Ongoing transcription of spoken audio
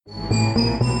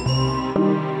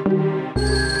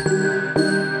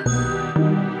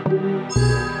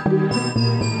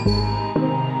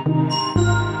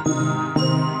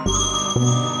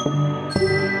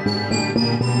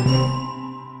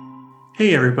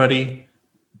Hey, everybody.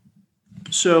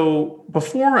 So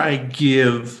before I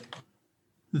give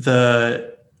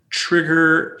the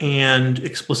trigger and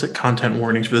explicit content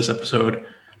warnings for this episode,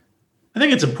 I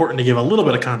think it's important to give a little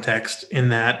bit of context in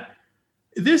that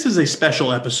this is a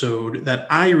special episode that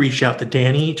I reached out to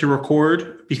Danny to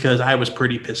record because I was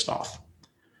pretty pissed off.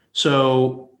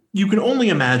 So you can only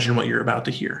imagine what you're about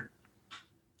to hear.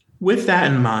 With that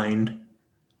in mind,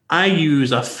 I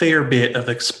use a fair bit of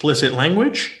explicit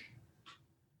language.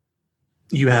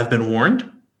 You have been warned.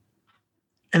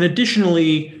 And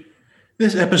additionally,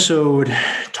 this episode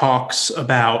talks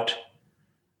about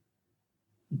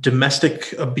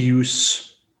domestic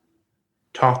abuse,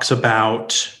 talks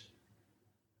about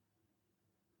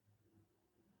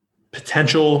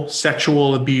potential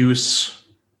sexual abuse,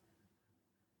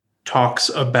 talks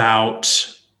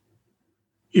about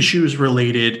issues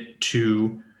related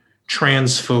to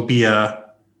transphobia,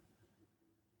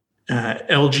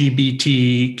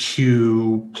 LGBTQ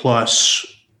plus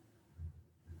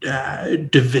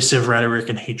divisive rhetoric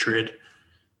and hatred.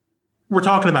 We're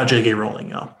talking about J.K.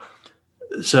 Rowling, y'all.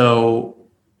 So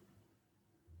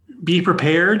be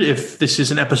prepared if this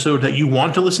is an episode that you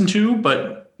want to listen to,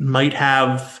 but might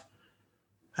have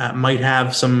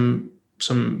some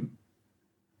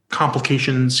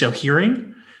complications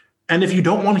hearing. And if you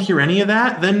don't want to hear any of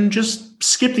that, then just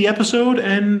skip the episode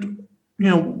and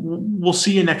we'll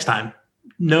see you next time.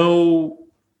 No,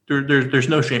 there's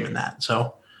no shame in that.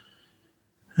 So,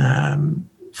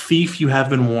 thief, you have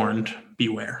been warned.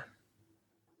 Beware.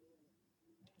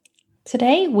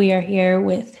 Today we are here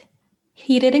with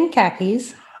Heated in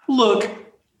Khakis. Look,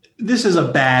 this is a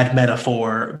bad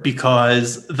metaphor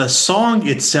because the song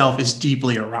itself is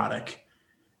deeply erotic.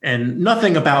 And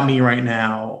nothing about me right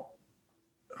now.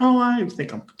 Oh, I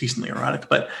think I'm decently erotic,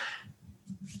 but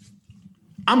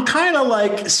I'm kind of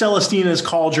like Celestina's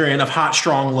cauldron of hot,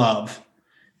 strong love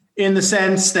in the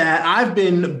sense that I've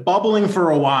been bubbling for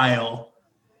a while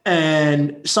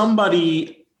and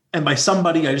somebody, and by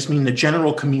somebody, I just mean the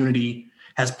general community,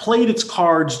 has played its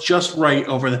cards just right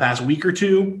over the past week or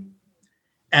two.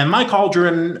 And my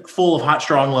cauldron full of hot,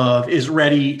 strong love is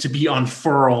ready to be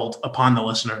unfurled upon the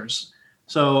listeners.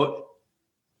 So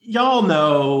y'all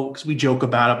know, because we joke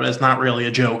about it, but it's not really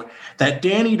a joke, that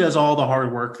Danny does all the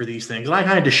hard work for these things. And I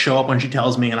kind of just show up when she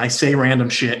tells me and I say random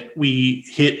shit. We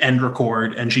hit end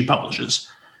record and she publishes.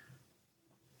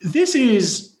 This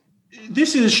is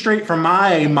straight from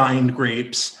my mind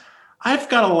grapes. I've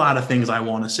got a lot of things I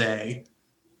want to say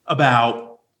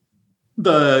about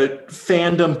the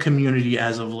fandom community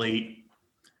as of late.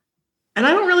 And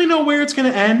I don't really know where it's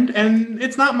going to end. And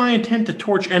it's not my intent to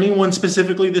torch anyone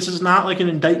specifically. This is not like an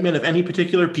indictment of any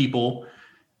particular people.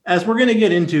 As we're going to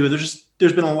get into, there's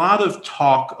been a lot of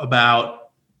talk about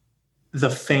the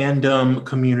fandom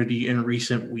community in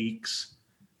recent weeks.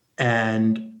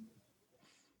 And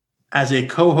as a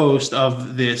co-host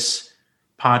of this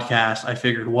podcast, I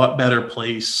figured what better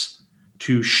place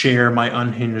to share my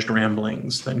unhinged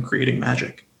ramblings than creating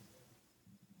magic.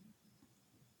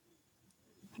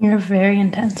 You're very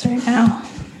intense right now.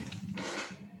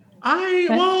 I've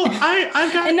got.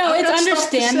 I know I've it's got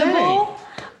understandable,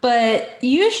 but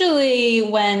usually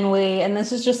when and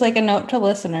this is just like a note to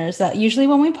listeners, that usually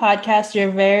when we podcast,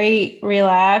 you're very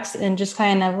relaxed and just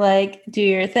kind of like do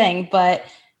your thing. But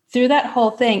through that whole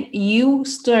thing, you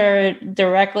stared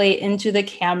directly into the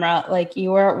camera like you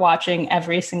were watching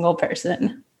every single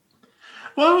person.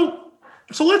 Well,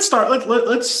 so let's start.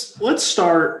 Let's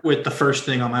start with the first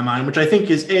thing on my mind, which I think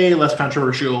is A, less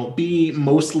controversial, B,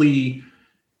 mostly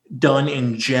done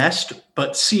in jest,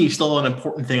 but C, still an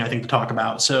important thing I think to talk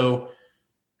about. So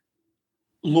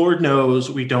Lord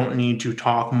knows we don't need to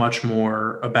talk much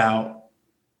more about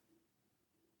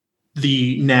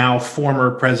the now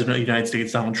former president of the United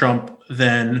States, Donald Trump,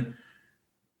 than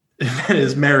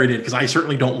is merited, because I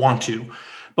certainly don't want to.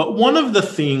 But one of the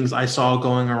things I saw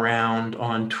going around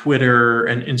on Twitter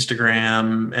and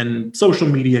Instagram and social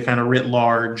media kind of writ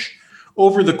large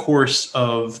over the course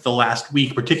of the last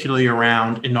week, particularly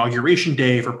around Inauguration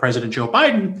Day for President Joe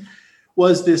Biden,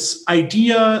 was this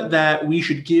idea that we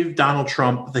should give Donald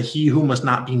Trump the he who must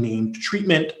not be named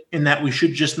treatment, in that we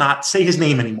should just not say his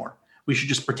name anymore. We should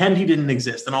just pretend he didn't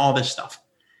exist and all this stuff.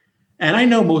 And I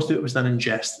know most of it was done in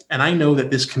jest. And I know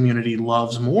that this community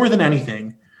loves more than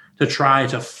anything to try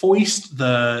to foist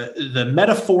the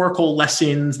metaphorical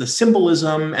lessons, the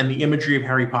symbolism, and the imagery of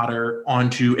Harry Potter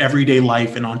onto everyday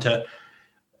life and onto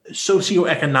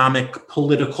socioeconomic,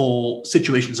 political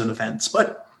situations and events.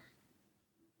 But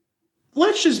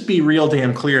let's just be real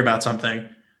damn clear about something.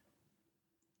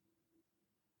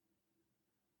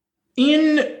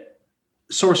 In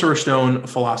Sorcerer's Stone,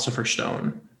 Philosopher's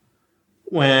Stone,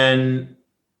 when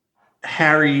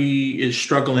Harry is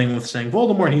struggling with saying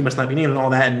Voldemort, he must not be named and all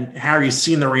that, and Harry's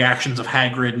seen the reactions of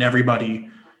Hagrid and everybody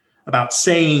about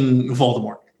saying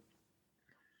Voldemort.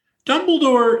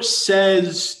 Dumbledore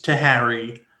says to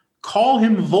Harry, call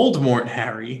him Voldemort,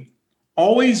 Harry.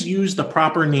 Always use the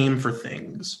proper name for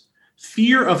things.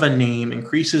 Fear of a name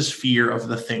increases fear of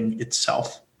the thing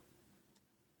itself.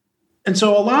 And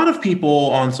so a lot of people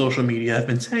on social media have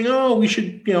been saying, oh, we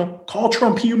should, call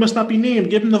Trump, he must not be named,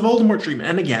 give him the Voldemort treatment.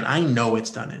 And again, I know it's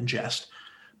done in jest,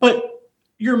 but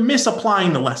you're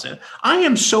misapplying the lesson. I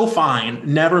am so fine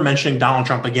never mentioning Donald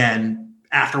Trump again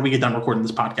after we get done recording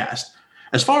this podcast.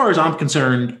 As far as I'm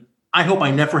concerned, I hope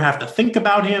I never have to think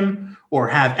about him or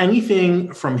have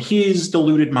anything from his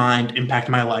deluded mind impact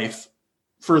my life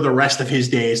for the rest of his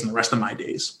days and the rest of my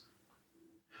days.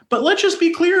 But let's just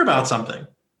be clear about something.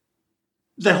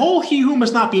 The whole he who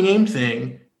must not be named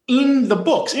thing in the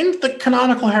books, in the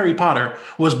canonical Harry Potter,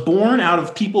 was born out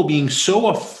of people being so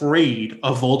afraid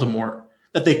of Voldemort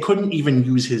that they couldn't even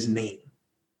use his name.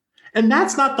 And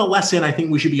that's not the lesson I think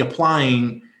we should be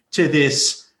applying to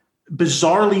this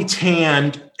bizarrely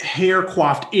tanned,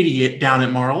 hair-coiffed idiot down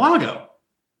at Mar-a-Lago.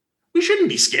 We shouldn't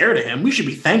be scared of him. We should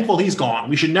be thankful he's gone.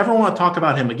 We should never want to talk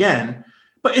about him again.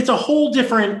 But it's a whole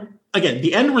different... Again,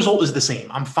 the end result is the same.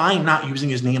 I'm fine not using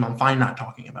his name. I'm fine not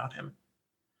talking about him.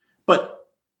 But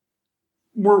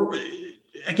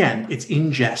it's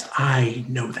in jest. I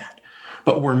know that.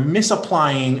 But we're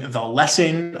misapplying the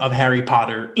lesson of Harry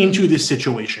Potter into this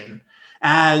situation,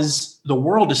 as the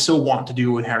world is so wont to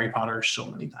do with Harry Potter so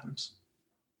many times.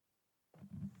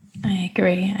 I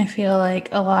agree. I feel like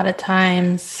a lot of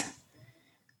times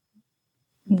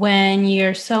when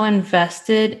you're so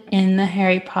invested in the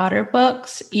Harry Potter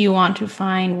books, you want to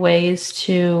find ways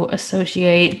to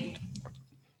associate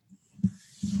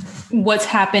what's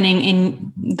happening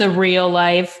in the real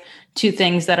life to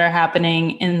things that are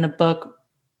happening in the book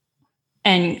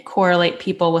and correlate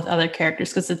people with other characters,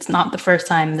 because it's not the first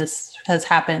time this has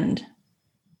happened.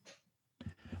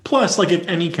 Plus, if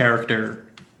any character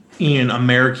in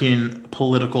American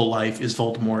political life is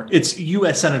Voldemort, it's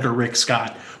U.S. Senator Rick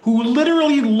Scott, who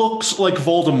literally looks like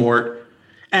Voldemort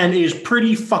and is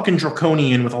pretty fucking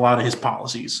draconian with a lot of his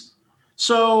policies.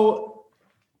 So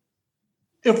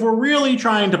if we're really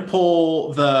trying to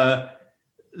pull the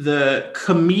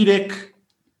comedic,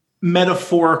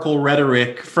 metaphorical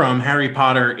rhetoric from Harry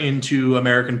Potter into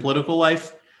American political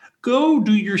life, go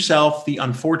do yourself the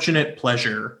unfortunate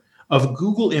pleasure of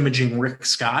Google imaging Rick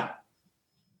Scott.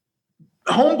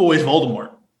 Homeboy's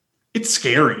Voldemort. It's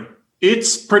scary.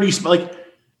 It's pretty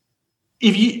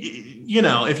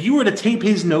if you were to tape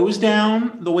his nose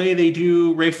down the way they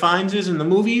do Ralph Fiennes' in the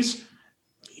movies,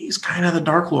 he's kind of the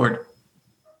Dark Lord.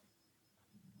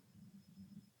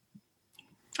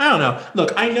 I don't know.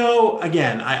 Look, I know,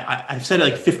 again, I've said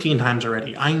it 15 times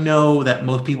already. I know that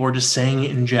most people are just saying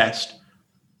it in jest.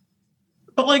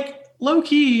 But low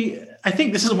key, I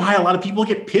think this is why a lot of people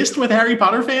get pissed with Harry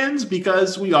Potter fans,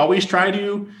 because we always try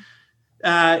to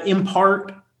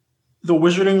impart the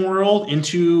wizarding world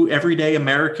into everyday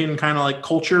American kind of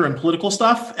culture and political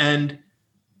stuff. And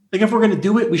if we're going to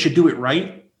do it, we should do it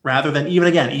right, rather than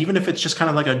even if it's just kind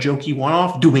of a jokey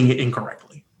one-off, doing it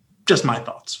incorrectly. Just my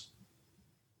thoughts.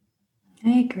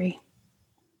 I agree.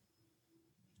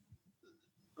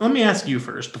 Let me ask you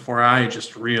first before I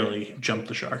just really jump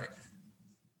the shark.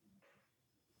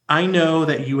 I know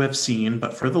that you have seen,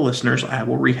 but for the listeners, I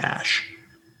will rehash.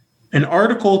 An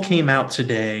article came out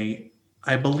today.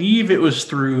 I believe it was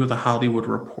through the Hollywood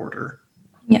Reporter.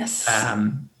 Yes.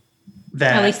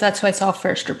 At least that's who I saw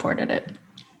first reported it.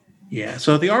 Yeah.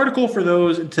 So the article for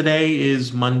those today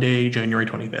is Monday, January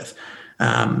 25th.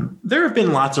 There have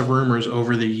been lots of rumors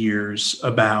over the years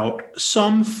about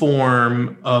some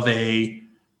form of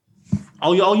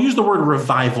I'll use the word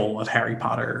revival of Harry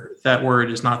Potter. That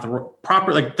word is not the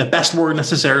proper, the best word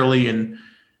necessarily. And,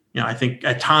 I think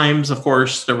at times, of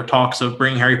course, there were talks of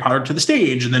bringing Harry Potter to the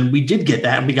stage. And then we did get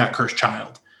that, and we got Cursed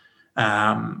Child,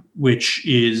 which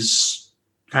is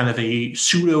kind of a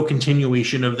pseudo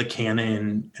continuation of the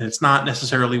canon. And it's not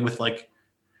necessarily with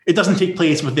it doesn't take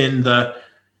place within the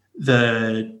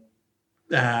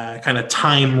kind of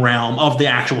time realm of the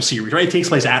actual series, right? It takes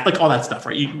place at all that stuff,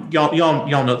 right? Y'all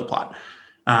know the plot.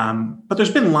 But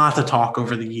there's been lots of talk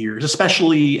over the years,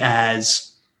 especially as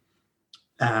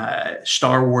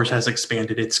Star Wars has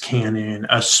expanded its canon,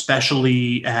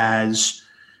 especially as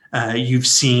you've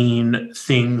seen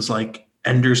things like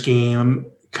Ender's Game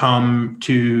come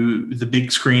to the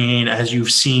big screen, as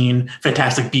you've seen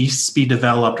Fantastic Beasts be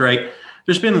developed, right?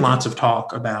 There's been lots of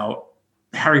talk about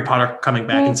Harry Potter coming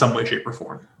back in some way, shape, or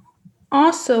form.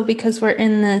 Also, because we're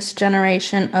in this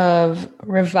generation of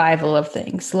revival of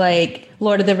things, like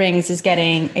Lord of the Rings is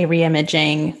getting a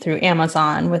reimaging through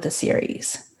Amazon with a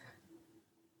series.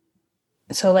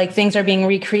 So like things are being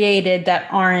recreated that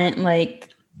aren't like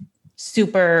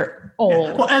super old.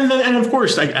 Yeah. Well, and of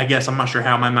course, I guess I'm not sure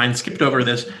how my mind skipped over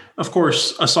this. Of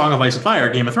course, A Song of Ice and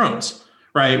Fire, Game of Thrones,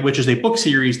 right? Which is a book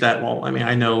series that, well, I mean,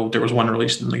 I know there was one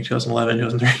released in like 2011,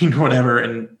 2013, or whatever,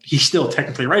 and he's still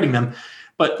technically writing them.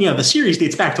 But, the series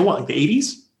dates back to what, like the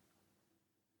 80s?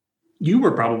 You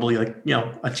were probably like,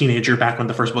 a teenager back when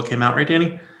the first book came out, right,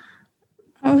 Danny?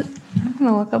 I'm going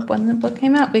to look up when the book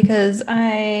came out because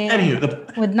I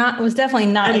was definitely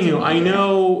not. I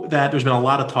know that there's been a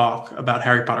lot of talk about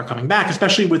Harry Potter coming back,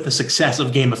 especially with the success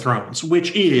of Game of Thrones,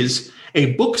 which is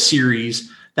a book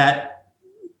series that,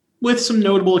 with some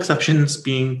notable exceptions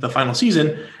being the final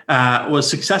season, was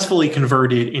successfully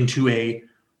converted into a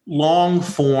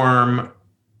long-form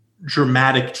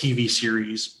dramatic TV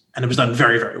series, and it was done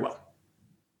very, very well.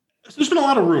 So there's been a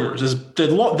lot of rumors.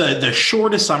 The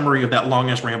shortest summary of that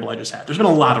longest ramble I just had. There's been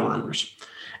a lot of rumors.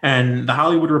 And the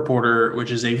Hollywood Reporter,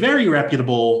 which is a very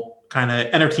reputable kind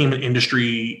of entertainment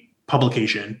industry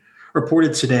publication,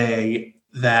 reported today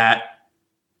that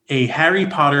a Harry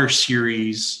Potter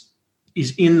series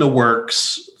is in the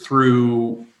works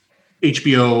through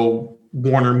HBO,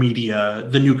 Warner Media,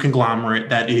 the new conglomerate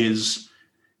that is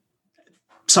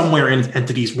somewhere in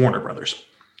entities Warner Brothers.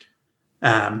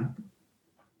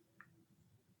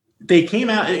 They came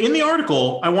out in the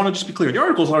article. I want to just be clear. The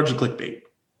article is largely clickbait.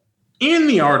 In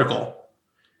the article,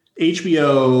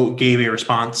 HBO gave a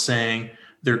response saying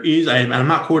there is, and I'm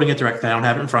not quoting it directly. I don't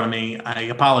have it in front of me. I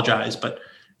apologize, but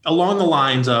along the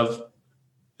lines of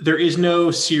there is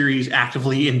no series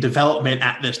actively in development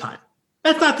at this time.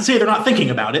 That's not to say they're not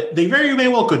thinking about it. They very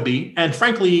well could be. And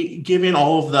frankly, given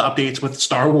all of the updates with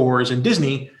Star Wars and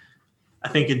Disney, I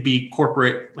think it'd be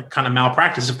corporate kind of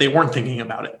malpractice if they weren't thinking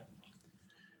about it.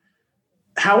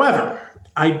 However,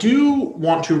 I do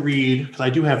want to read, because I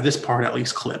do have this part at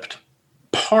least clipped,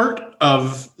 part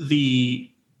of the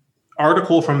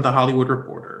article from the Hollywood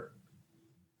Reporter.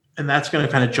 And that's going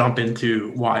to kind of jump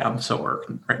into why I'm so irked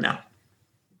right now.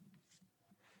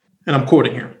 And I'm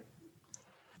quoting here.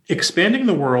 Expanding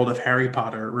the world of Harry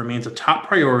Potter remains a top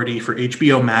priority for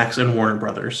HBO Max and Warner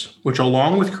Brothers, which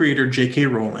along with creator J.K.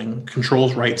 Rowling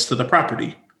controls rights to the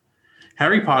property.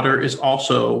 Harry Potter is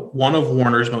also one of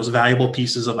Warner's most valuable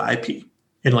pieces of IP,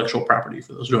 intellectual property,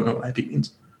 for those who don't know what IP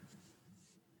means.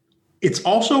 It's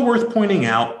also worth pointing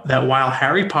out that while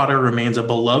Harry Potter remains a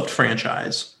beloved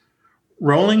franchise,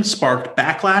 Rowling sparked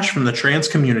backlash from the trans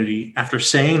community after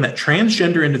saying that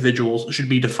transgender individuals should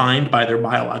be defined by their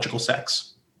biological sex.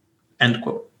 End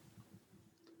quote.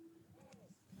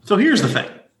 So here's the thing.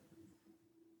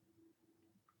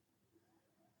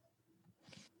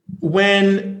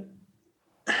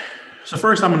 So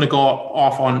first I'm going to go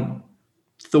off on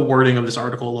the wording of this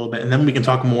article a little bit, and then we can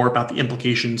talk more about the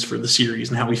implications for the series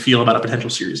and how we feel about a potential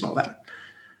series and all that.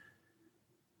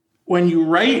 When you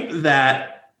write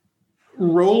that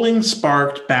Rowling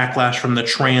sparked backlash from the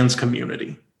trans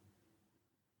community,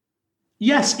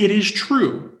 yes, it is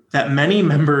true that many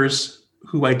members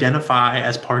who identify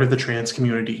as part of the trans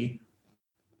community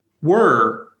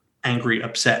were angry,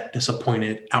 upset,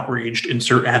 disappointed, outraged,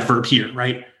 insert adverb here,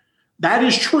 right? That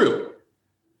is true.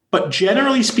 But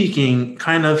generally speaking,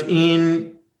 kind of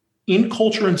in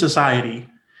culture and society,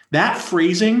 that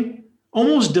phrasing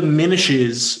almost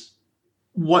diminishes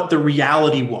what the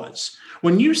reality was.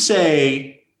 When you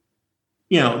say,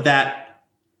 that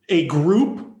a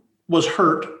group was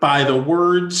hurt by the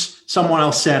words someone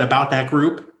else said about that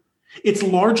group, it's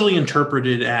largely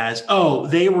interpreted as, oh,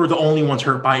 they were the only ones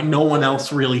hurt by it. No one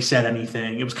else really said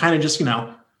anything. It was kind of just,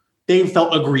 they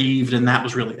felt aggrieved, and that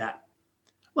was really that.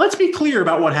 Let's be clear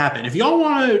about what happened. If y'all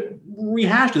want to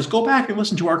rehash this, go back and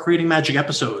listen to our Creating Magic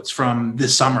episodes from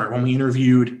this summer when we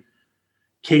interviewed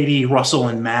Katie, Russell,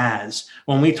 and Maz,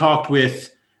 when we talked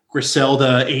with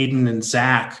Griselda, Aiden, and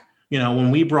Zach, when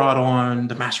we brought on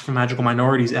the Master for Magical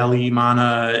Minorities, Ellie,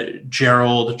 Mana,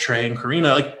 Gerald, Trey, and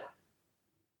Karina.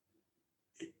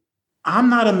 I'm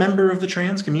not a member of the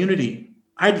trans community.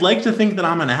 I'd like to think that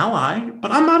I'm an ally,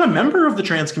 but I'm not a member of the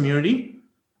trans community.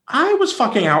 I was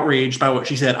fucking outraged by what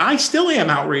she said. I still am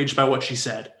outraged by what she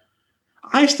said.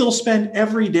 I still spend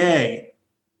every day,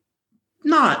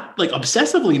 not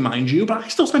obsessively, mind you, but I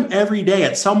still spend every day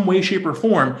at some way, shape, or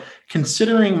form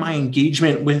considering my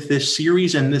engagement with this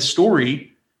series and this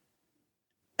story.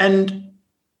 And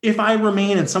if I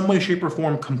remain in some way, shape, or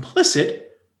form complicit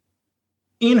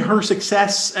in her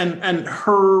success and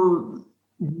her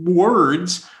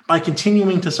words by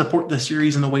continuing to support the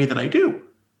series in the way that I do,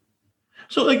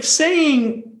 So like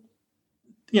saying,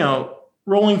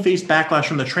 Rowling faced backlash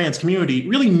from the trans community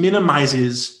really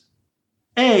minimizes,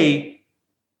 I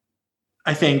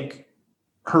think,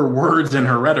 her words and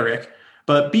her rhetoric,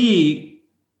 but B,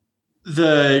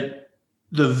 the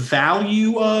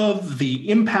value of, the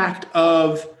impact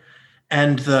of,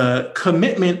 and the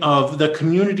commitment of the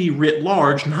community writ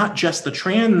large, not just the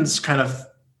trans kind of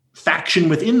faction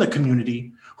within the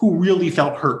community who really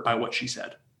felt hurt by what she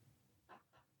said.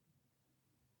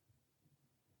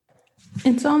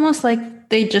 It's almost like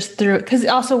they just threw it, because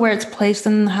also where it's placed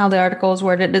and how the article is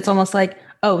worded, it's almost like,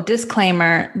 oh,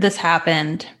 disclaimer, this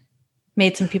happened,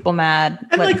 made some people mad.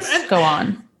 And Let's go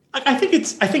on. I think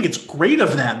it's great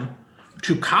of them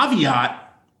to caveat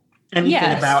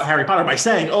anything about Harry Potter by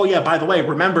saying, oh yeah, by the way,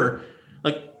 remember,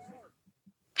 like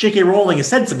J.K. Rowling has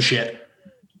said some shit,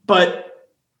 but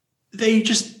they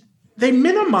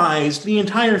minimized the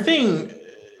entire thing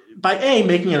by A,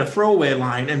 making it a throwaway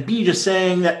line, and B, just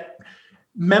saying that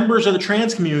members of the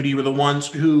trans community were the ones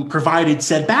who provided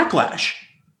said backlash.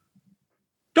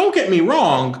 Don't get me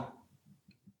wrong.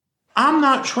 I'm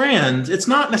not trans. It's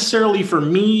not necessarily for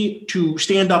me to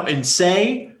stand up and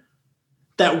say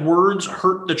that words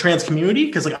hurt the trans community,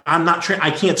 because like I'm not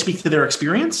I can't speak to their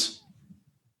experience.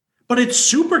 But it's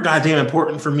super goddamn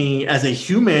important for me as a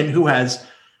human who has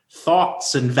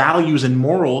thoughts and values and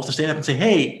morals to stand up and say,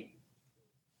 hey,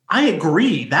 I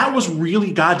agree. That was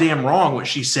really goddamn wrong what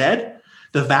she said.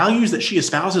 The values that she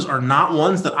espouses are not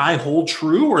ones that I hold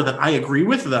true or that I agree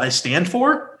with or that I stand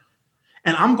for.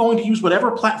 And I'm going to use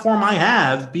whatever platform I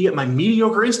have, be it my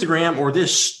mediocre Instagram or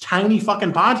this tiny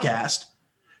fucking podcast,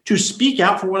 to speak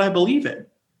out for what I believe in.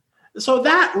 So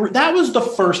that was the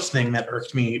first thing that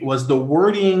irked me, was the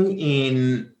wording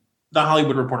in the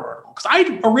Hollywood Reporter article. Because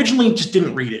I originally just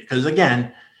didn't read it. Because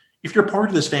again, if you're part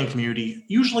of this fan community,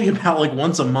 usually about like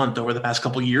once a month over the past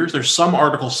couple of years, there's some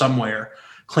article somewhere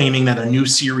claiming that a new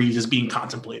series is being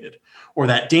contemplated, or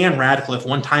that Dan Radcliffe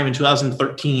one time in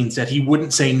 2013 said he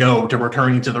wouldn't say no to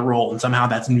returning to the role, and somehow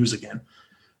that's news again.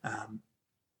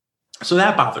 So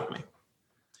that bothered me.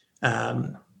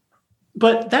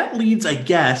 But that leads, I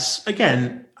guess,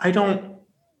 again,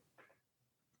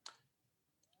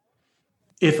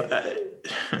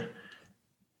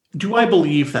 do I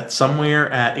believe that somewhere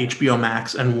at HBO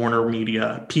Max and Warner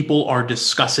Media, people are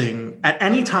discussing at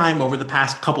any time over the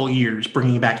past couple of years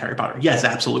bringing back Harry Potter? Yes,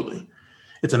 absolutely.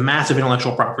 It's a massive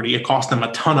intellectual property. It cost them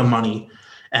a ton of money.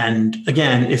 And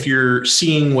again, if you're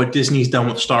seeing what Disney's done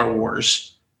with Star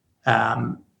Wars,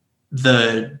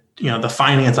 the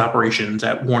finance operations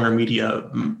at Warner Media,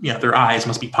 their eyes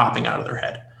must be popping out of their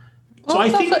head. Well, so I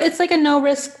think it's like a no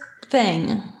risk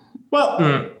thing.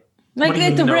 Well, like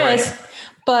it's a risk.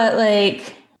 But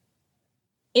like,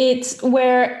 it's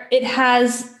where it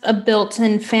has a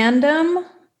built-in fandom.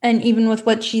 And even with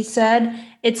what she said,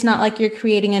 it's not like you're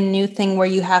creating a new thing where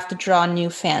you have to draw new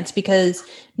fans, because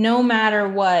no matter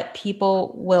what,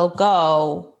 people will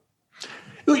go.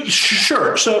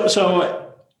 Sure.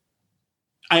 So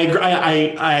I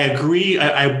agree.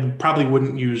 I probably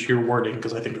wouldn't use your wording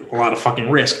because I think there's a lot of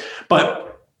fucking risk.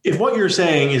 But if what you're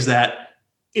saying is that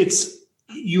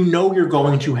you're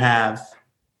going to have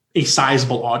a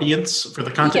sizable audience for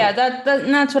the content. Yeah,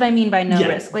 that's what I mean by no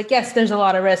risk. Like, yes, there's a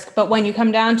lot of risk, but when you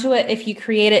come down to it, if you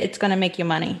create it, it's going to make you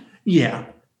money. Yeah.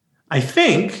 I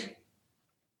think,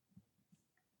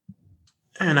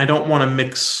 and I don't want to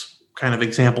mix kind of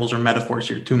examples or metaphors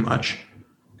here too much,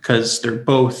 because they're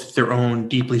both their own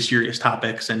deeply serious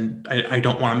topics, and I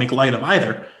don't want to make light of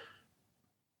either.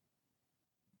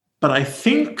 But I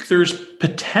think there's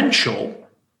potential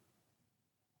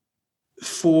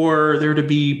for there to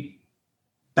be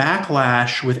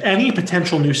backlash with any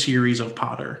potential new series of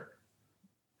Potter,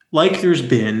 like there's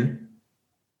been,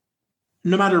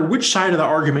 no matter which side of the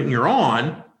argument you're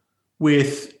on,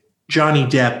 with Johnny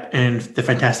Depp and the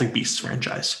Fantastic Beasts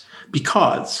franchise.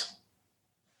 Because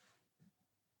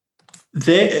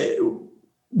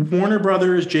Warner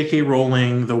Brothers, J.K.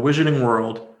 Rowling, the Wizarding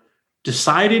World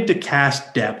decided to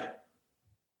cast Depp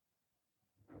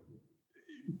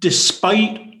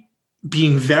despite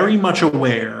being very much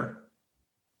aware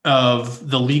of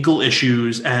the legal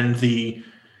issues and the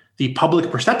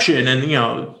public perception and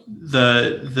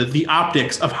the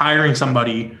optics of hiring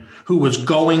somebody who was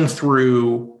going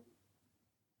through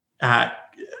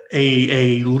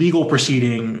a legal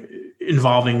proceeding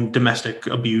involving domestic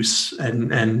abuse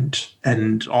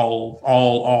and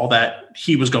all that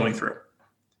he was going through.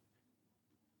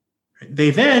 They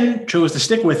then chose to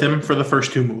stick with him for the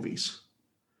first two movies.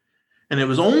 And it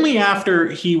was only after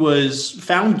he was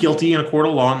found guilty in a court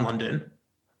of law in London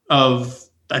of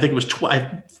I think it was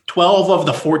 12 of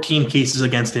the 14 cases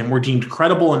against him were deemed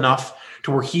credible enough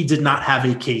to where he did not have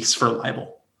a case for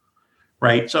libel,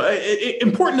 right? So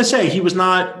important to say, he was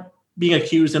not being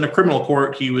accused in a criminal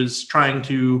court. He was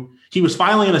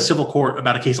filing in a civil court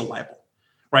about a case of libel,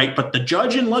 right? But the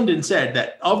judge in London said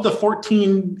that of the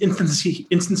 14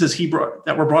 instances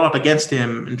that were brought up against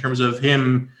him in terms of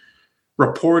him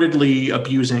reportedly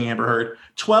abusing Amber Heard,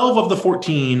 12 of the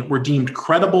 14 were deemed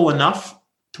credible enough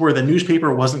to where the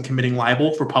newspaper wasn't committing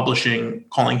libel for publishing,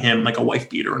 calling him like a wife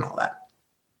beater and all that.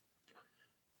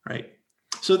 Right.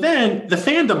 So then the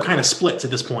fandom kind of splits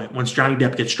at this point once Johnny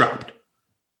Depp gets dropped,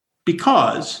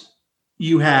 because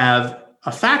you have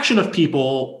a faction of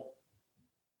people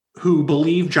who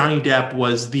believe Johnny Depp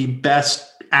was the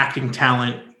best acting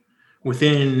talent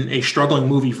within a struggling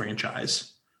movie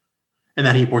franchise, and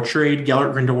that he portrayed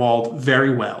Gellert Grindelwald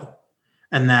very well,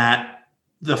 and that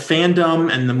the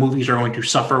fandom and the movies are going to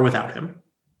suffer without him.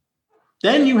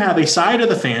 Then you have a side of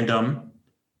the fandom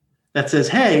that says,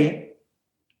 hey,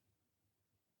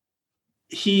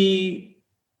 he,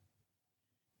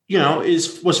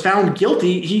 was found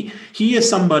guilty. He is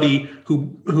somebody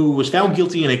who was found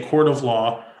guilty in a court of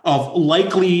law of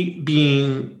likely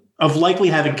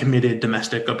having committed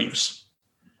domestic abuse.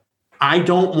 I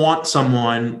don't want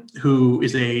someone who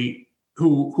is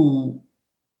who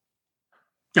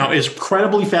is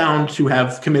credibly found to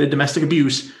have committed domestic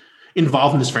abuse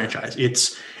involved in this franchise.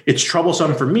 It's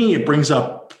troublesome for me. It brings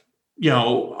up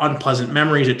unpleasant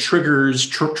memories. It triggers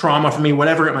trauma for me,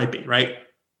 whatever it might be, right?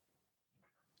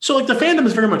 So like the fandom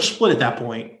is very much split at that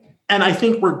point. And I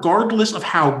think regardless of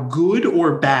how good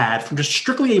or bad, from just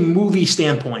strictly a movie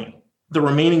standpoint, the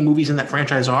remaining movies in that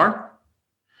franchise are,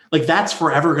 like that's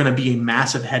forever going to be a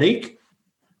massive headache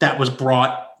that was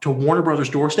brought to Warner Brothers'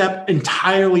 doorstep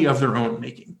entirely of their own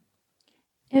making.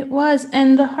 It was.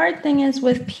 And the hard thing is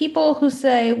with people who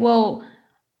say, well,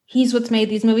 he's what's made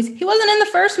these movies. He wasn't in the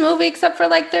first movie except for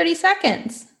like 30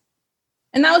 seconds.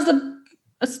 And that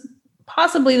was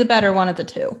possibly the better one of the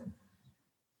two.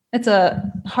 It's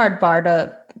a hard bar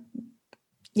to,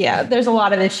 there's a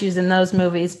lot of issues in those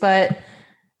movies, but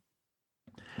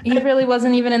he really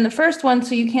wasn't even in the first one.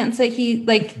 So you can't say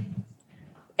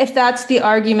if that's the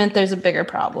argument, there's a bigger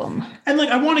problem. And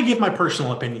I want to give my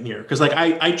personal opinion here, because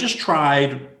I just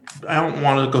tried, I don't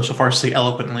want to go so far as to say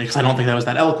eloquently, because I don't think that was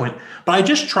that eloquent, but I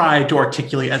just tried to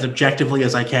articulate as objectively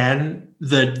as I can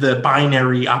the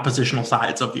binary oppositional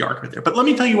sides of the argument there. But let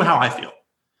me tell you how I feel.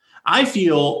 I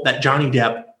feel that Johnny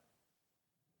Depp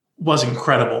was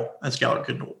incredible as Gellert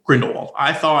Grindelwald.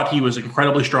 I thought he was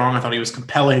incredibly strong. I thought he was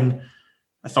compelling.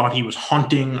 I thought he was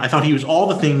haunting. I thought he was all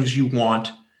the things you want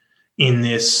in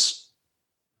this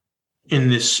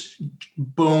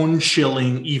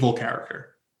bone-chilling evil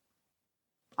character.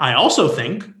 I also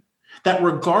think that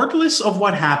regardless of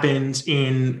what happens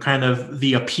in kind of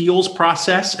the appeals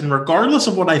process, and regardless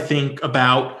of what I think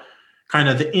about kind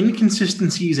of the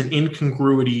inconsistencies and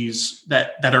incongruities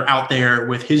that are out there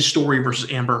with his story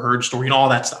versus Amber Heard's story and all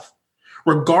that stuff,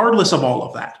 regardless of all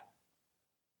of that,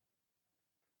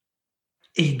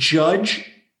 a judge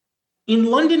in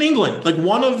London, England, like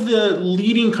one of the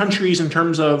leading countries in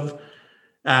terms of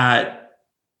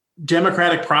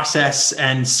democratic process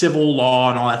and civil law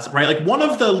and all that stuff, right? Like one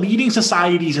of the leading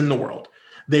societies in the world,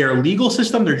 their legal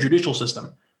system, their judicial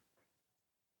system,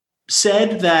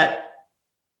 said that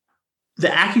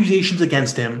the accusations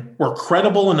against him were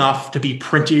credible enough to be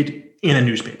printed in a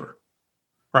newspaper,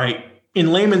 right?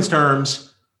 In layman's terms,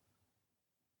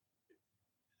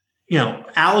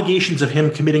 allegations of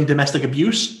him committing domestic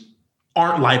abuse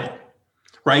aren't libel,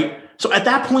 right? So at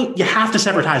that point, you have to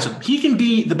sever ties with him. He can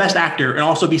be the best actor and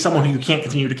also be someone who you can't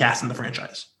continue to cast in the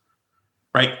franchise,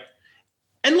 right?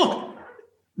 And look,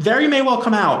 there may well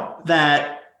come out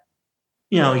that,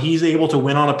 he's able to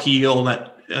win on appeal,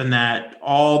 and that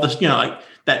all this,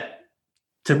 that,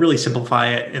 to really simplify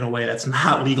it in a way that's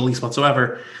not legalese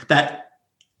whatsoever, that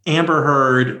Amber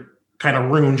Heard kind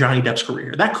of ruined Johnny Depp's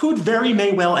career. That could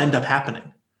may well end up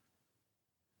happening.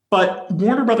 But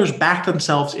Warner Brothers backed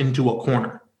themselves into a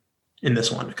corner in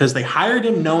this one because they hired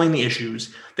him knowing the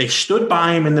issues. They stood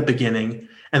by him in the beginning,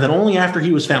 and then only after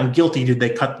he was found guilty did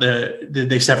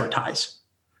they sever ties,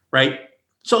 right?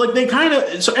 So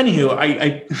anywho,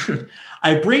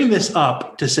 I bring this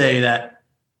up to say that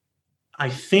I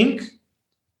think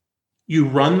you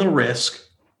run the risk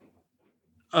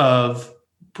of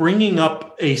bringing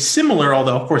up a similar,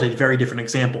 although of course a very different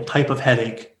example, type of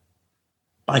headache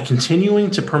by continuing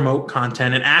to promote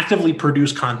content and actively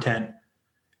produce content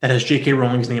that has J.K.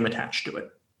 Rowling's name attached to it.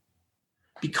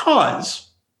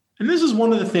 Because, and this is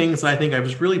one of the things that I think I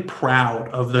was really proud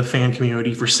of the fan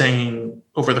community for saying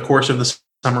over the course of this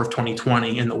summer of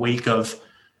 2020 in the wake of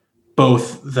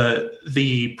both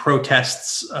the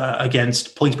protests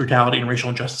against police brutality and racial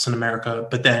injustice in America,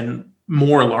 but then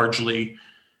more largely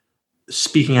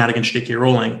speaking out against J.K.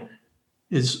 Rowling,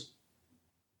 is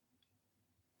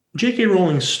J.K.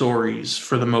 Rowling's stories,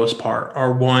 for the most part,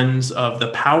 are ones of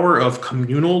the power of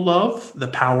communal love, the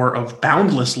power of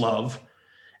boundless love,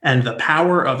 and the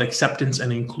power of acceptance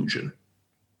and inclusion.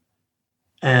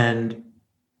 And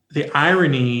the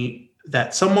irony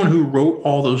that someone who wrote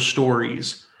all those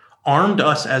stories armed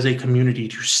us as a community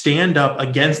to stand up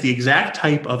against the exact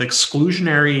type of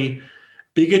exclusionary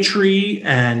bigotry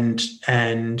and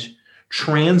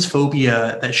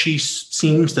transphobia that she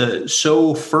seems to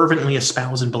so fervently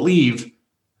espouse and believe,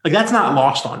 like, that's not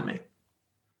lost on me.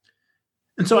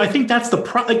 And so I think that's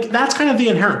that's kind of the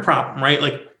inherent problem, right?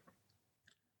 Like,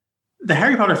 the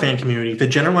Harry Potter fan community, to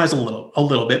generalize a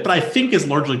little bit, but I think is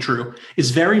largely true,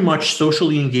 is very much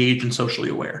socially engaged and socially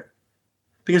aware.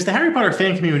 Because the Harry Potter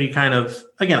fan community kind of,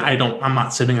 again, I'm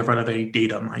not sitting in front of any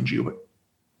data, mind you, but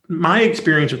my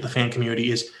experience with the fan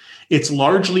community is it's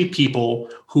largely people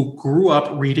who grew up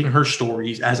reading her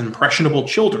stories as impressionable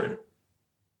children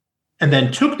and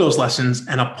then took those lessons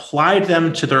and applied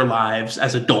them to their lives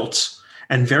as adults,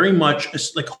 and very much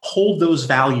like hold those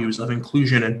values of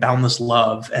inclusion and boundless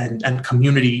love and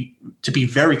community to be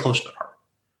very close to their heart.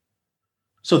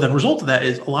 So the result of that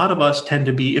is a lot of us tend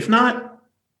to be, if not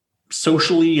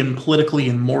socially and politically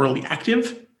and morally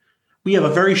active, we have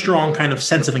a very strong kind of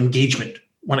sense of engagement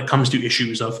when it comes to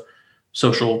issues of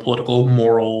social, political,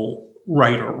 moral,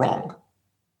 right or wrong.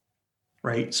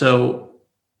 Right? So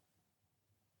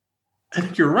I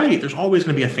think you're right. There's always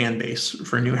going to be a fan base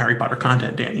for new Harry Potter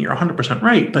content, Danny. You're 100%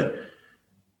 right. But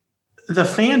the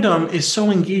fandom is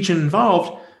so engaged and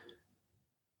involved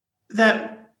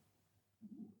that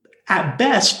at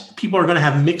best, people are going to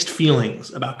have mixed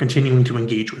feelings about continuing to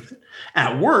engage with it.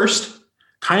 At worst,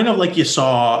 kind of like you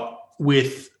saw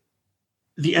with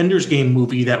the Ender's Game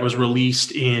movie that was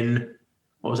released in,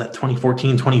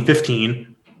 2014,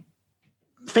 2015,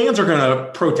 fans are going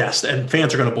to protest and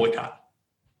fans are going to boycott.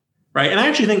 Right. And I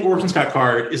actually think Orson Scott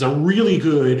Card is a really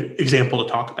good example to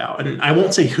talk about. And I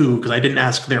won't say who, because I didn't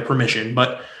ask their permission,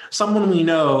 but someone we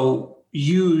know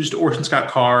used Orson Scott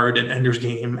Card and Ender's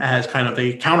Game as kind of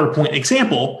a counterpoint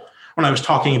example when I was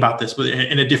talking about this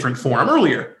in a different forum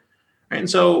earlier. Right? And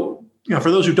so,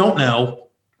 for those who don't know,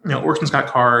 Orson Scott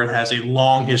Card has a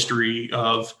long history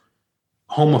of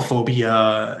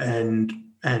homophobia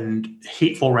and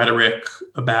hateful rhetoric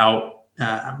about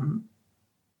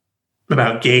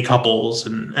gay couples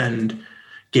and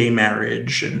gay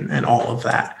marriage and all of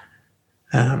that.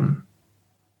 And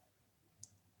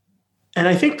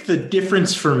I think the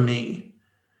difference for me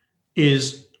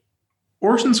is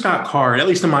Orson Scott Card, at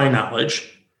least to my knowledge,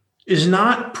 is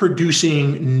not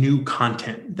producing new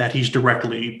content that he's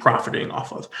directly profiting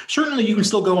off of. Certainly you can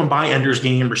still go and buy Ender's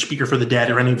Game or Speaker for the Dead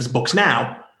or any of his books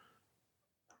now,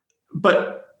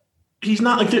 but he's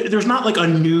not like, there's not like a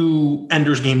new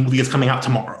Ender's Game movie that's coming out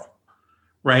tomorrow.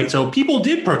 Right. So people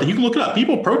did protest. You can look it up.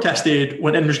 People protested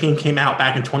when Ender's Game came out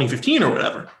back in 2015 or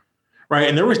whatever. Right.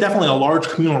 And there was definitely a large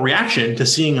communal reaction to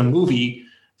seeing a movie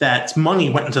that's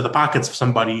money went into the pockets of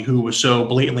somebody who was so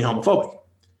blatantly homophobic.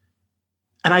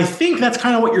 And I think that's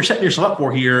kind of what you're setting yourself up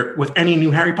for here with any new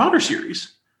Harry Potter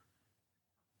series,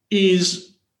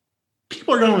 is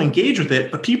people are going to engage with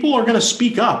it, but people are going to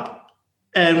speak up.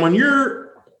 And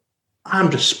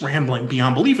I'm just rambling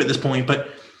beyond belief at this point,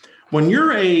 but when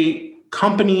you're a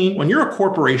company, when you're a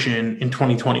corporation in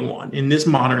 2021, in this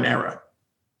modern era,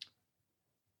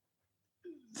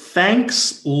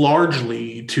 thanks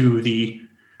largely to the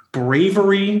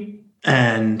bravery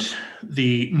and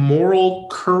the moral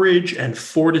courage and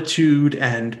fortitude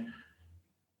and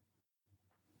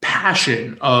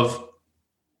passion of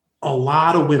a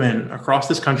lot of women across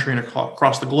this country and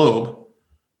across the globe,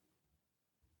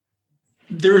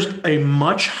 there's a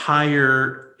much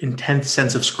higher intense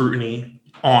sense of scrutiny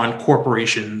on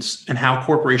corporations and how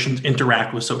corporations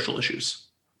interact with social issues.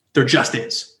 There just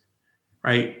is,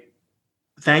 right?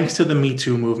 Thanks to the Me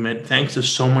Too movement, thanks to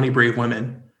so many brave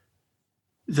women,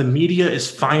 the media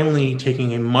is finally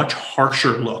taking a much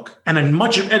harsher look, and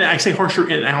I say harsher,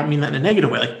 and I don't mean that in a negative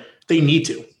way, like they need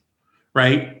to,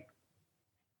 right?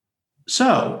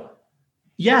 So,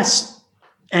 yes,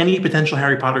 any potential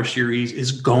Harry Potter series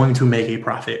is going to make a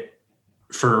profit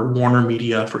for Warner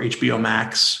Media, for HBO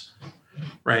Max,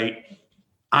 right?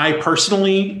 I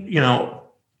personally,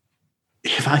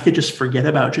 if I could just forget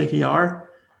about JKR,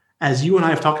 as you and I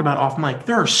have talked about off mic,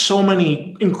 there are so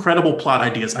many incredible plot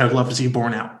ideas I would love to see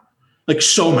borne out. Like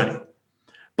so many.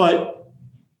 But,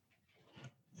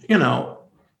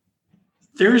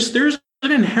 there's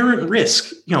an inherent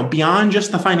risk, beyond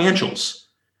just the financials,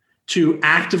 to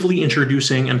actively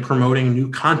introducing and promoting new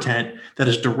content that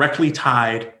is directly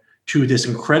tied to this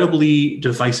incredibly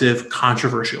divisive,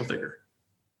 controversial figure.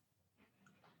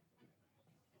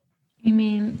 I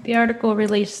mean, the article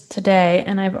released today,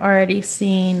 and I've already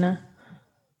seen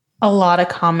a lot of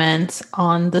comments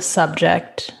on the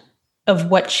subject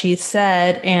of what she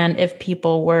said and if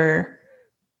people were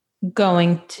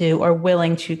going to or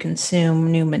willing to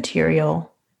consume new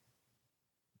material.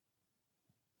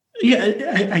 Yeah,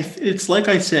 it's like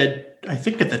I said, I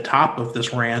think at the top of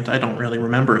this rant, I don't really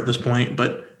remember at this point,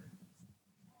 but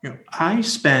I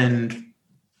spend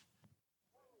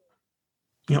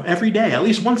every day, at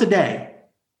least once a day,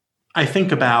 I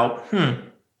think about,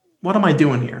 what am I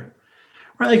doing here?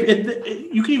 Right? Like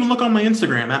you can even look on my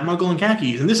Instagram at Muggle and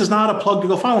Khakis, and this is not a plug to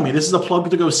go follow me. This is a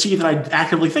plug to go see that I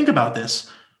actively think about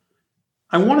this.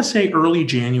 I want to say early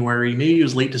January, maybe it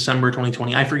was late December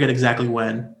 2020. I forget exactly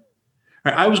when.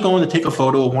 Right, I was going to take a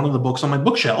photo of one of the books on my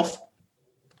bookshelf,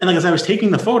 and as I was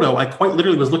taking the photo, I quite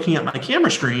literally was looking at my camera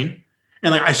screen,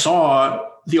 and I saw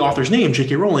the author's name,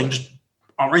 J.K. Rowling, just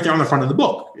right there on the front of the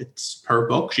book. It's her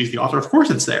book. She's the author. Of course,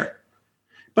 it's there.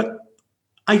 But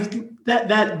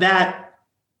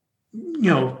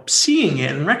seeing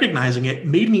it and recognizing it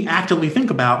made me actively think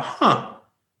about,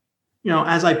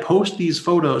 as I post these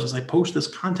photos, as I post this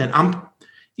content, I'm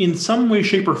in some way,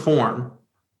 shape, or form,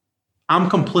 I'm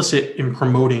complicit in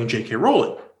promoting J.K.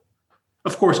 Rowling.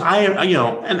 Of course,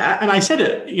 and I said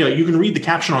it, you can read the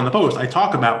caption on the post. I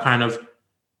talk about kind of,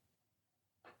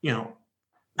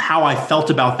 how I felt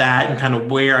about that and kind of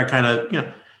where I kind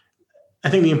of, I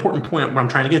think the important point what I'm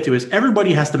trying to get to is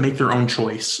everybody has to make their own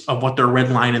choice of what their red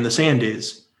line in the sand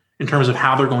is in terms of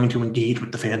how they're going to engage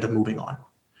with the fandom moving on.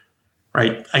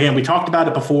 Right. Again, we talked about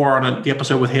it before on the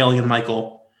episode with Haley and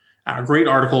Michael. A great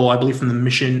article, I believe, from the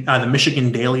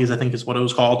Michigan Dailies, I think is what it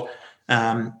was called,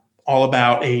 all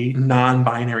about a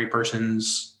non-binary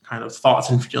person's kind of thoughts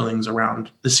and feelings around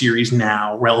the series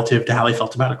now relative to how they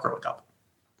felt about it growing up.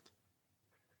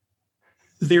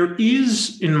 There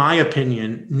is, in my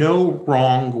opinion, no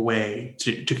wrong way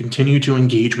to continue to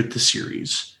engage with the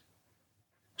series,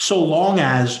 so long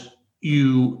as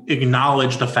you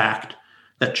acknowledge the fact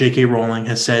that J.K. Rowling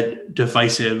has said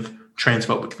divisive,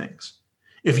 transphobic things.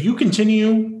 If you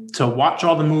continue to watch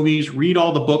all the movies, read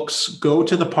all the books, go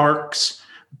to the parks,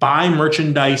 buy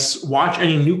merchandise, watch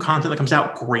any new content that comes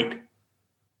out, great.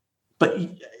 But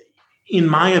in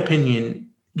my opinion,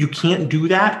 you can't do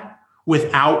that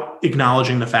without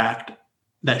acknowledging the fact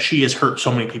that she has hurt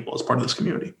so many people as part of this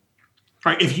community.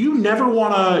 All right, if you never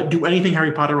want to do anything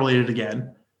Harry Potter related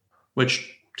again,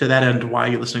 which to that end, why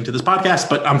are you listening to this podcast?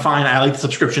 But I'm fine. I like the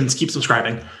subscriptions. Keep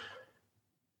subscribing.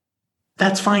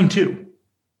 That's fine too.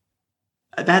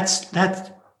 That's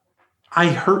I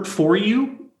hurt for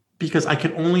you because I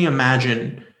can only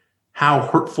imagine how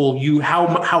hurtful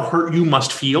how hurt you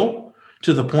must feel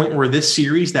to the point where this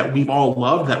series that we've all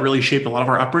loved, that really shaped a lot of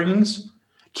our upbringings,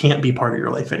 can't be part of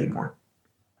your life anymore.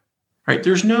 Right?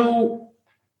 There is no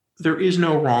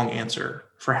wrong answer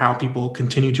for how people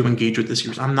continue to engage with this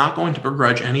series. I'm not going to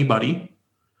begrudge anybody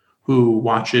who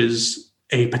watches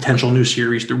a potential new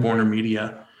series through Warner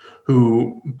Media,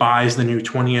 who buys the new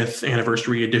 20th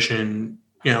anniversary edition,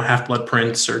 Half-Blood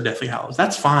Prince or Deathly Hallows.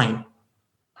 That's fine.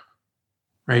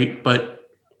 Right? But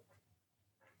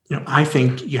I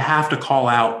think you have to call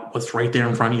out what's right there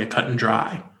in front of you, cut and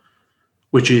dry,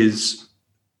 which is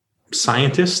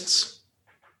scientists,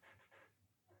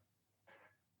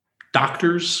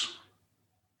 doctors,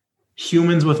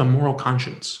 humans with a moral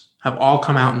conscience have all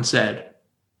come out and said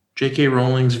J.K.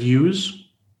 Rowling's views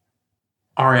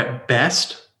are at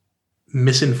best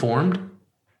misinformed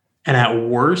and at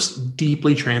worst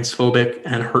deeply transphobic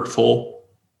and hurtful.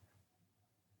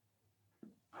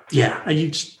 Yeah,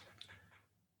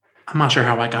 I'm not sure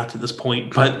how I got to this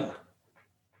point, but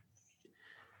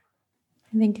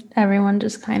I think everyone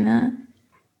just kind of,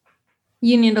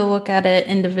 you need to look at it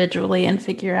individually and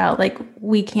figure out,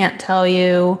 we can't tell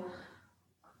you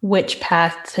which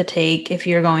path to take if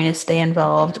you're going to stay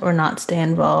involved or not stay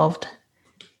involved.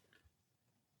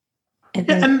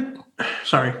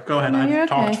 Sorry, go ahead. No, I've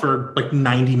talked for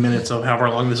 90 minutes of however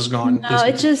long this has gone. No,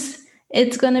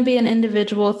 it's going to be an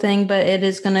individual thing, but it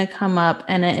is going to come up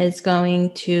and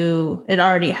it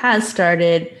already has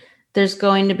started. There's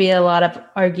going to be a lot of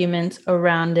arguments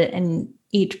around it, and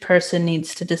each person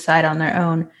needs to decide on their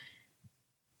own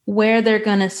where they're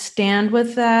going to stand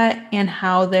with that and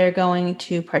how they're going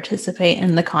to participate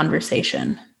in the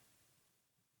conversation.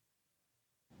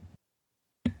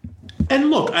 And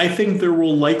look, I think there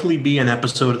will likely be an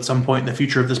episode at some point in the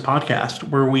future of this podcast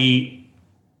where we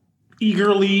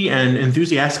eagerly and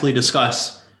enthusiastically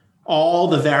discuss all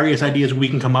the various ideas we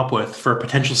can come up with for a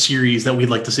potential series that we'd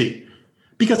like to see.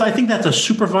 Because I think that's a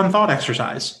super fun thought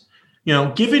exercise.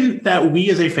 Given that we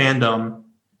as a fandom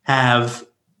have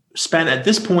spent at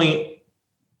this point,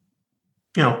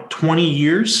 20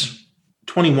 years,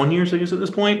 21 years, I guess at this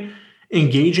point,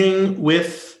 engaging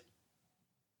with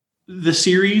the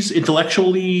series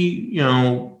intellectually,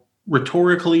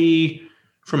 rhetorically,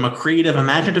 from a creative,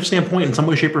 imaginative standpoint in some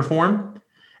way, shape, or form.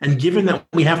 And given that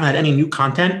we haven't had any new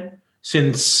content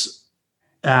since,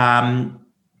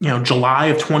 July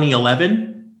of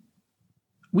 2011,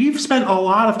 we've spent a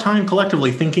lot of time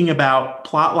collectively thinking about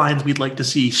plot lines we'd like to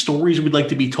see, stories we'd like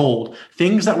to be told,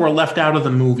 things that were left out of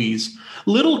the movies,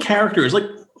 little characters like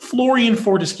Florian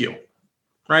Fortescue,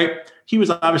 right? He was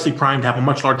obviously primed to have a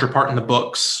much larger part in the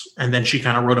books, and then she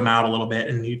kind of wrote him out a little bit,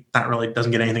 and he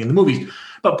doesn't get anything in the movies.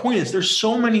 But point is, there's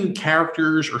so many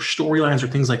characters or storylines or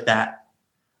things like that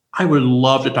I would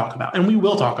love to talk about, and we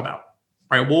will talk about.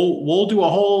 Right? We'll do a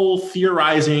whole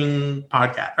theorizing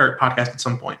podcast at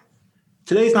some point.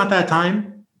 Today's not that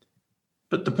time,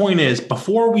 but the point is,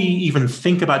 before we even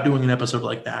think about doing an episode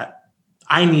like that,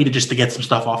 I needed just to get some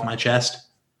stuff off my chest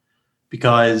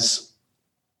because,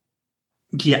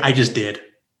 yeah, I just did.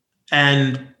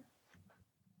 And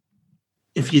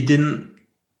if you didn't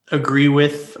agree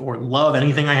with or love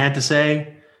anything I had to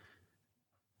say,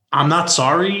 I'm not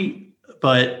sorry,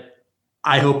 but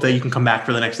I hope that you can come back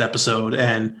for the next episode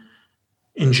and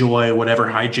enjoy whatever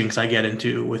hijinks I get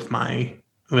into with my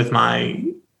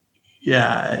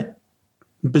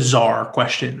bizarre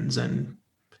questions and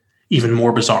even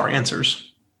more bizarre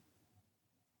answers.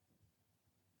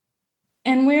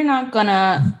 And we're not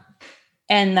gonna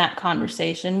end that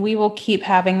conversation. We will keep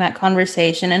having that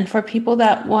conversation. And for people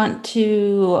that want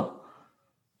to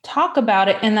talk about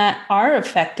it and that are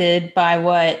affected by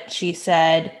what she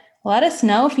said, let us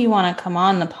know if you want to come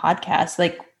on the podcast.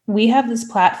 Like, we have this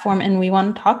platform and we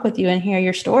want to talk with you and hear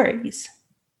your stories.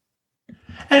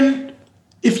 And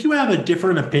if you have a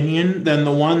different opinion than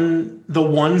the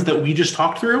ones that we just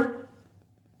talked through,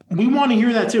 we want to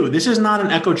hear that too. This is not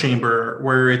an echo chamber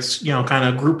where it's, kind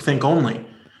of groupthink only.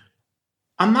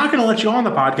 I'm not going to let you on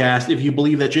the podcast if you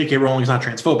believe that J.K. Rowling is not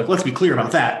transphobic. Let's be clear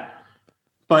about that.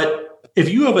 But if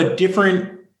you have a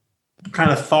different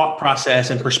kind of thought process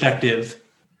and perspective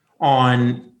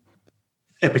on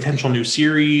a potential new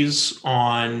series,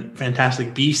 on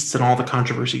Fantastic Beasts and all the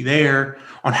controversy there,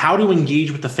 on how to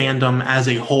engage with the fandom as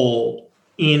a whole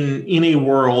in a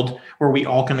world where we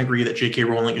all can agree that J.K.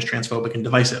 Rowling is transphobic and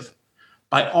divisive,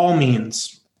 by all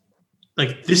means,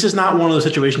 like, this is not one of those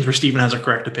situations where Stephen has a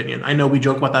correct opinion. I know we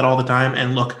joke about that all the time.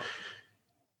 And look,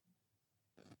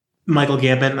 Michael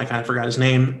Gambon, I kind of forgot his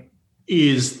name,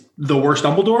 is the worst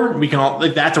Dumbledore. We can all,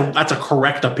 like, that's a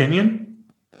correct opinion.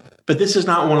 But this is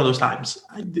not one of those times.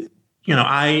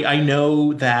 I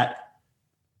know that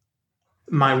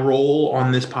my role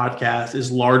on this podcast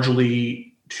is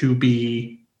largely to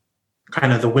be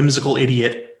kind of the whimsical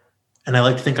idiot, and I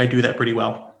like to think I do that pretty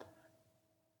well.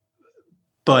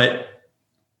 But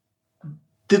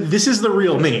this is the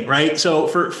real me, right? So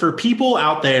for people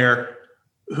out there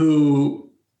who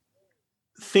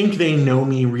think they know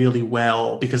me really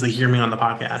well because they hear me on the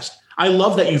podcast, I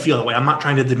love that you feel that way. I'm not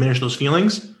trying to diminish those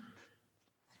feelings.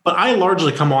 But I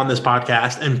largely come on this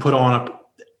podcast and put on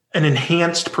an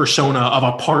enhanced persona of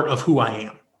a part of who I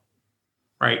am,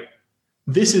 right?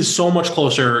 This is so much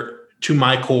closer to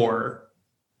my core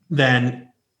than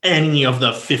any of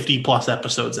the 50 plus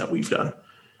episodes that we've done.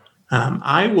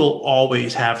 I will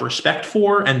always have respect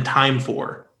for and time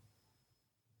for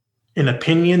an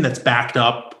opinion that's backed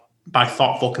up by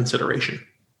thoughtful consideration,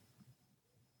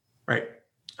 right?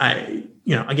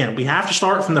 Again, we have to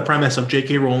start from the premise of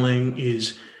J.K. Rowling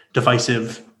is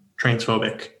divisive,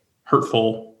 transphobic,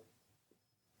 hurtful,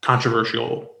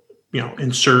 controversial,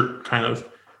 insert kind of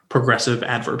progressive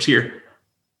adverbs here.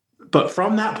 But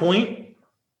from that point,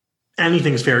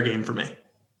 anything's fair game for me.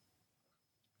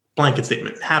 Blanket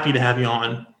statement. Happy to have you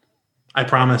on. I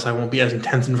promise I won't be as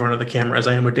intense in front of the camera as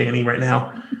I am with Danny right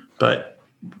now, but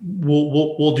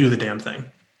we'll do the damn thing.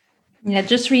 Yeah,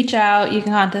 just reach out. You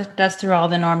can contact us through all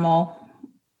the normal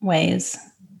ways.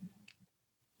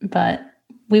 But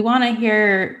we want to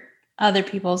hear other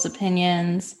people's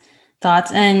opinions,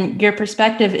 thoughts, and your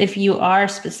perspective if you are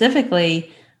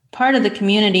specifically part of the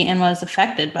community and was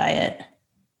affected by it.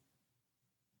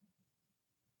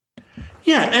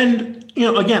 Yeah, and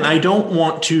again, I don't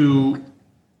want to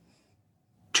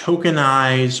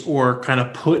tokenize or kind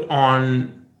of put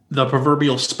on the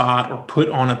proverbial spot or put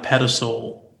on a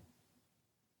pedestal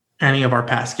any of our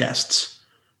past guests.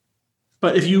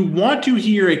 But if you want to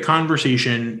hear a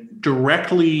conversation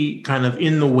directly kind of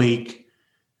in the wake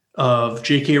of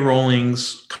J.K.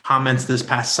 Rowling's comments this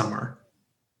past summer.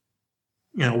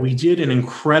 You know, we did an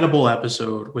incredible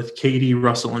episode with Katie,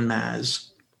 Russell, and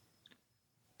Maz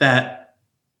that,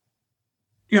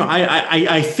 you know,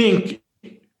 I think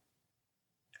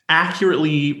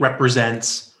accurately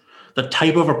represents the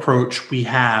type of approach we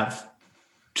have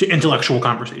to intellectual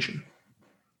conversation.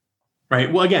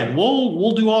 Right. Well, again,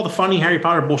 we'll do all the funny Harry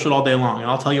Potter bullshit all day long,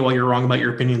 and I'll tell you why you're wrong about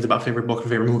your opinions about favorite book and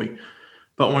favorite movie.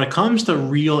 But when it comes to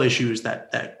real issues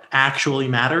that actually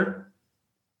matter,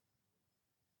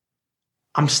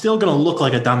 I'm still going to look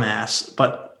like a dumbass,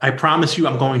 but I promise you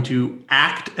I'm going to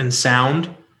act and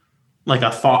sound like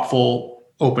a thoughtful,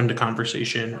 open to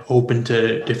conversation, open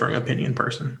to differing opinion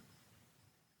person.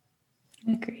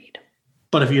 Agreed.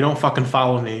 But if you don't fucking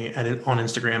follow me on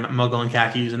Instagram at Muggle and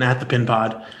Khakis and at the Pin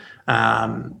Pod,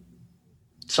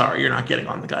 sorry, you're not getting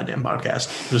on the goddamn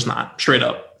podcast. Just not. Straight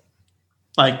up.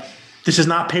 Like, this is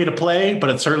not pay to play, but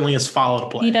it certainly is follow to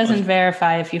play. He doesn't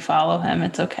verify if you follow him.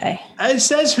 It's okay. It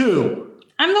says who?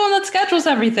 I'm the one that schedules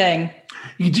everything.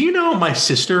 Do you know my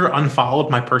sister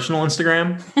unfollowed my personal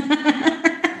Instagram?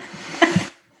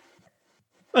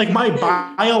 Like, my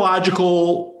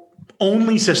biological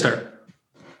only sister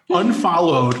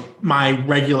unfollowed my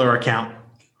regular account.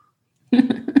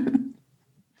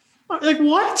 Like,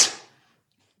 what?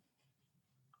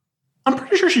 I'm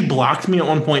pretty sure she blocked me at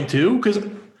one point too, because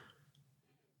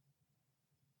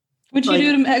what'd you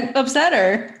do to upset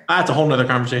her? That's a whole nother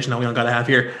conversation that we don't got to have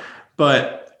here.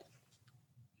 But,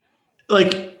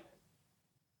 like,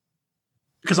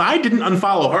 because I didn't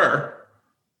unfollow her.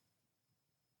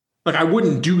 Like, I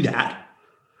wouldn't do that.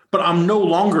 But I'm no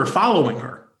longer following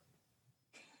her.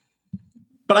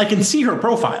 But I can see her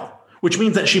profile, which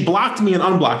means that she blocked me and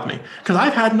unblocked me. Because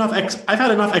I've had enough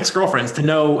ex-girlfriends to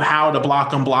know how to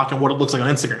block, unblock, and what it looks like on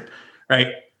Instagram, right?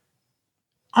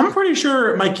 I'm pretty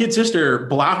sure my kid sister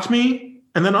blocked me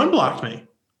and then unblocked me.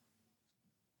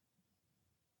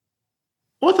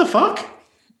 What the fuck?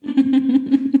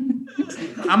 I'm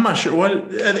not sure. What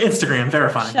Instagram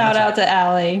verifying. Shout out to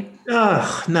Allie.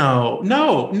 No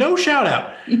shout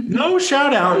out. No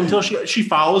shout out until she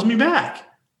follows me back.